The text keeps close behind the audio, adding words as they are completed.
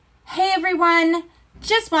everyone.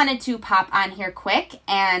 Just wanted to pop on here quick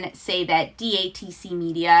and say that DATC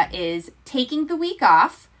Media is taking the week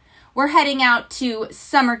off. We're heading out to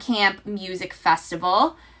Summer Camp Music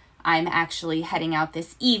Festival. I'm actually heading out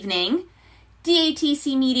this evening.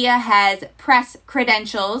 DATC Media has press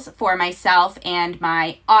credentials for myself and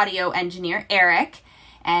my audio engineer, Eric,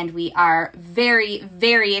 and we are very,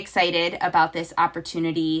 very excited about this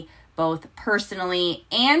opportunity, both personally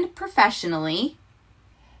and professionally.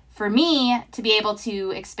 For me, to be able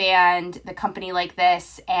to expand the company like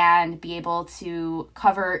this and be able to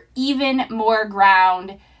cover even more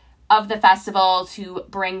ground of the festival to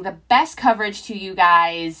bring the best coverage to you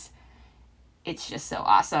guys, it's just so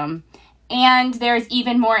awesome. And there's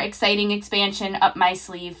even more exciting expansion up my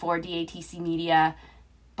sleeve for DATC Media,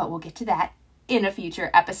 but we'll get to that in a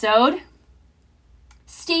future episode.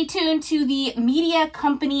 Stay tuned to the media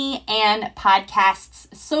company and podcast's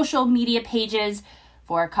social media pages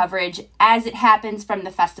for coverage as it happens from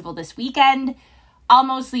the festival this weekend. I'll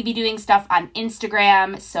mostly be doing stuff on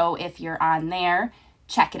Instagram, so if you're on there,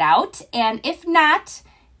 check it out. And if not,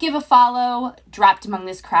 give a follow. Dropped Among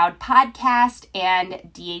This Crowd podcast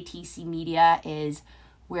and DATC Media is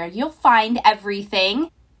where you'll find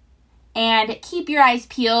everything. And keep your eyes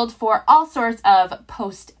peeled for all sorts of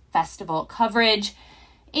post-festival coverage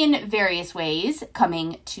in various ways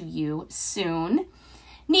coming to you soon.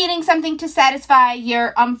 Needing something to satisfy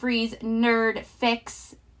your Umphrey's nerd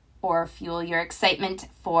fix or fuel your excitement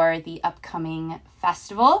for the upcoming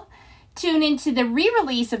festival? Tune into the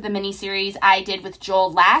re-release of the miniseries I did with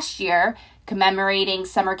Joel last year, commemorating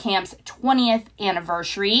Summer Camp's 20th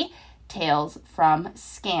anniversary, Tales from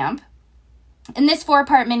Scamp. In this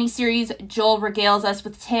 4-part miniseries, Joel regales us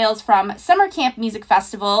with tales from Summer Camp Music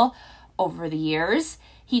Festival over the years.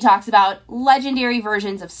 He talks about legendary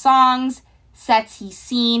versions of songs, sets he's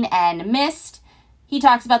seen and missed. He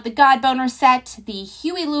talks about the Godboner set, the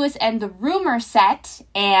Huey Lewis and the Rumor set,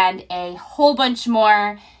 and a whole bunch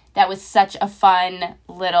more. That was such a fun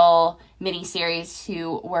little mini-series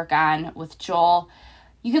to work on with Joel.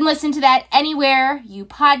 You can listen to that anywhere you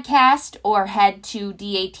podcast or head to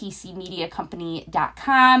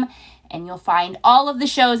datcmediacompany.com and you'll find all of the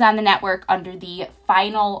shows on the network under the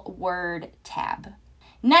Final Word tab.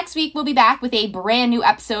 Next week, we'll be back with a brand new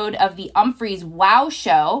episode of the Umphrey's Wow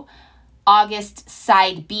Show, August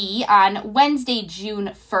Side B, on Wednesday, June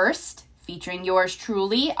 1st. Featuring yours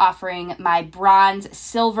truly, offering my bronze,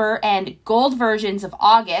 silver, and gold versions of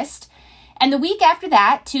August. And the week after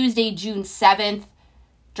that, Tuesday, June 7th,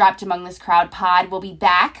 Dropped Among This Crowd pod will be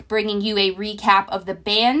back, bringing you a recap of the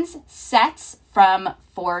band's sets from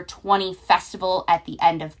 420 Festival at the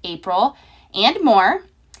end of April, and more.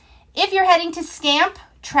 If you're heading to Scamp,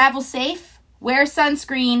 travel safe, wear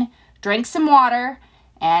sunscreen, drink some water,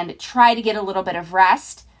 and try to get a little bit of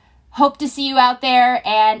rest. Hope to see you out there,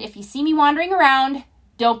 and if you see me wandering around,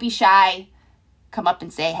 don't be shy. Come up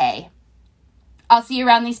and say hey. I'll see you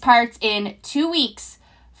around these parts in 2 weeks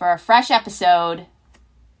for a fresh episode.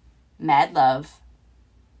 Mad love.